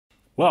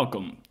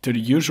Welcome to the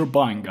user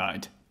buying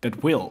guide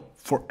that will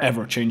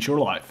forever change your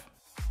life.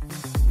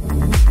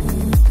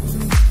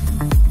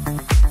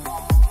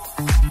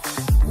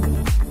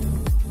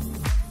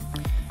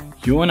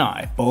 You and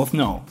I both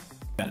know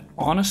that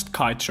honest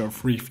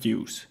kitesurf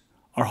reviews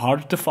are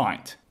harder to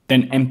find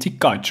than empty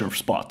kitesurf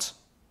spots.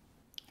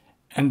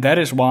 And that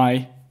is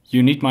why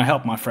you need my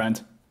help, my friend.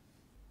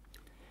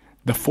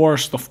 The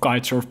forest of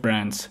kitesurf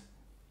brands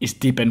is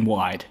deep and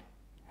wide,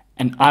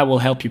 and I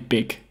will help you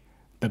pick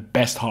the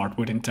best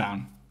hardwood in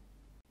town.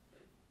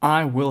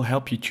 I will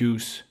help you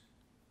choose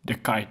the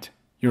kite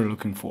you're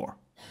looking for.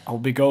 I'll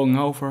be going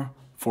over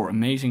 4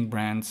 amazing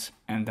brands,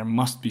 and there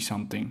must be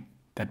something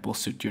that will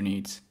suit your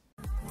needs.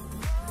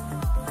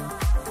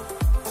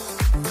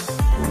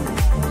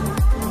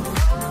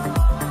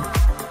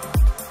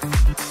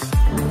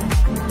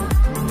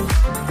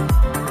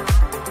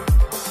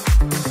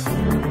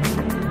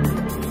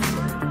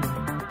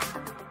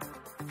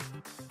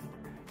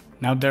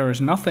 Now there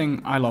is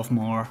nothing I love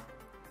more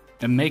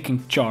than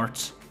making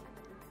charts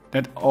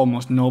that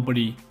almost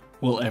nobody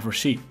will ever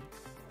see.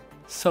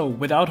 So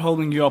without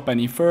holding you up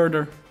any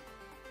further,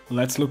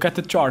 let's look at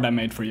the chart I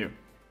made for you.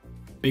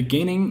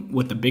 Beginning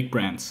with the big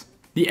brands.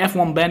 The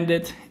F1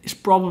 Bandit is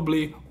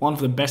probably one of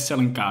the best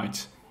selling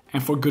kites,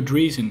 and for good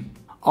reason.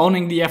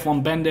 Owning the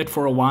F1 Bandit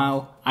for a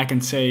while, I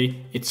can say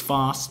it's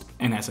fast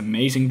and has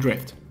amazing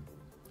drift.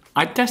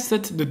 I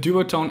tested the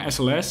Duotone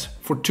SLS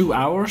for 2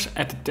 hours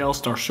at the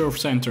Telstar Surf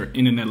Center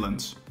in the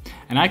Netherlands.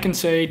 And I can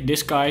say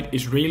this kite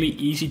is really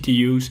easy to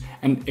use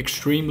and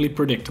extremely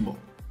predictable.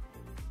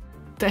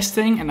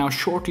 Testing and now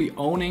shortly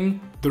owning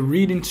the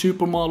Reedin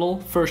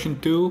Supermodel version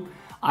 2,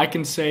 I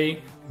can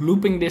say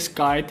looping this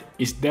kite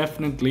is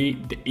definitely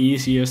the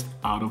easiest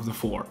out of the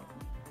 4.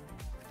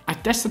 I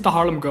tested the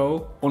Harlem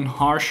Go on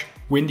harsh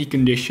windy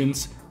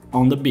conditions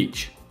on the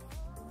beach.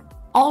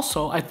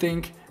 Also, I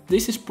think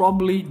this is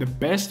probably the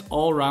best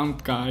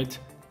all-round kite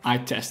I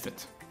tested.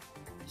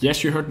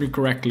 Yes, you heard me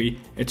correctly,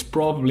 it's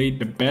probably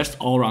the best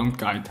all-round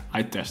kite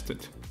I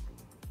tested.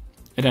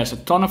 It has a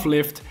ton of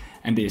lift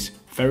and is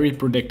very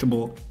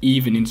predictable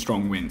even in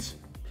strong winds.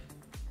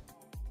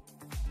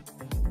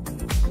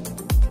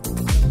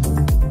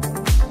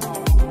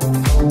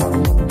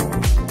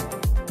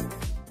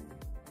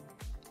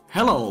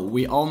 Hello,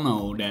 we all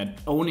know that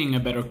owning a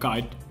better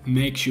kite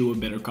makes you a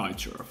better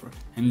kitesurfer,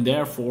 and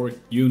therefore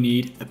you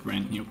need a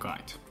brand new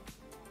kite.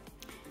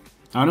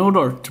 Now in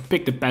order to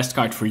pick the best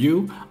kite for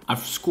you,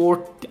 I've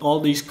scored all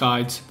these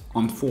kites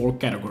on 4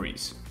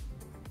 categories.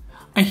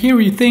 I hear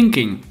you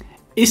thinking,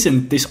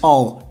 isn't this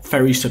all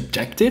very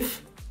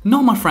subjective?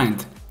 No, my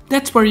friend,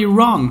 that's where you're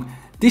wrong.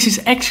 This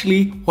is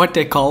actually what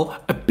they call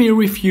a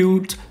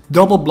peer-reviewed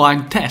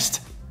double-blind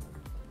test.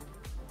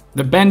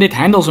 The Bandit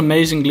handles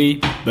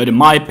amazingly, but in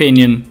my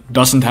opinion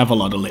doesn't have a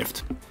lot of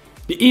lift.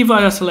 The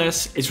EVO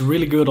SLS is a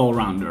really good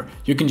all-rounder.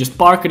 You can just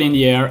park it in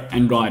the air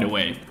and ride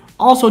away.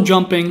 Also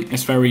jumping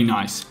is very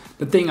nice.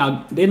 The thing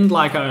I didn't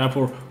like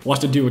however was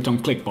the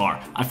Duotone click bar.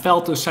 I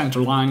felt the center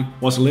line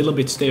was a little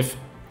bit stiff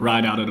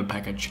right out of the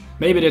package.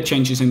 Maybe that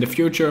changes in the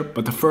future,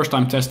 but the first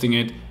time testing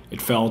it,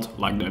 it felt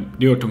like the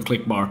Duotone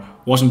click bar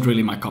wasn't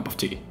really my cup of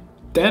tea.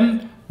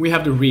 Then we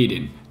have the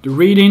Reedin. The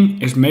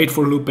Reedin is made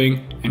for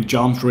looping and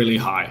jumps really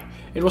high.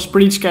 It was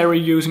pretty scary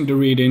using the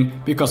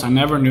Reedin because I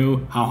never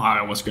knew how high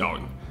I was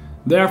going.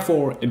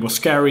 Therefore it was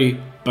scary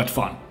but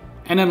fun.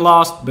 And then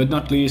last but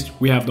not least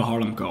we have the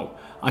Harlem Go.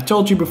 I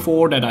told you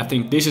before that I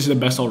think this is the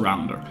best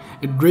all-rounder.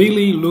 It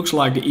really looks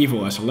like the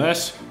EVO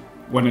SLS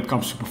when it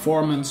comes to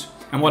performance,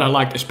 and what I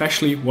liked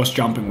especially was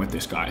jumping with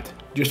this kite.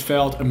 Just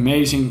felt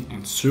amazing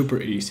and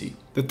super easy.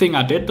 The thing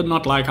I did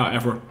not like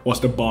however was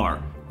the bar,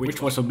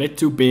 which was a bit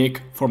too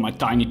big for my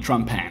tiny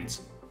Trump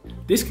hands.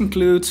 This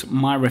concludes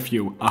my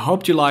review. I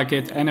hope you like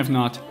it, and if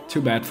not,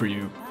 too bad for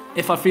you.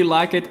 If I feel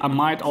like it, I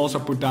might also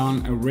put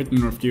down a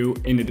written review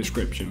in the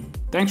description.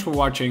 Thanks for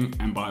watching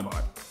and bye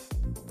bye.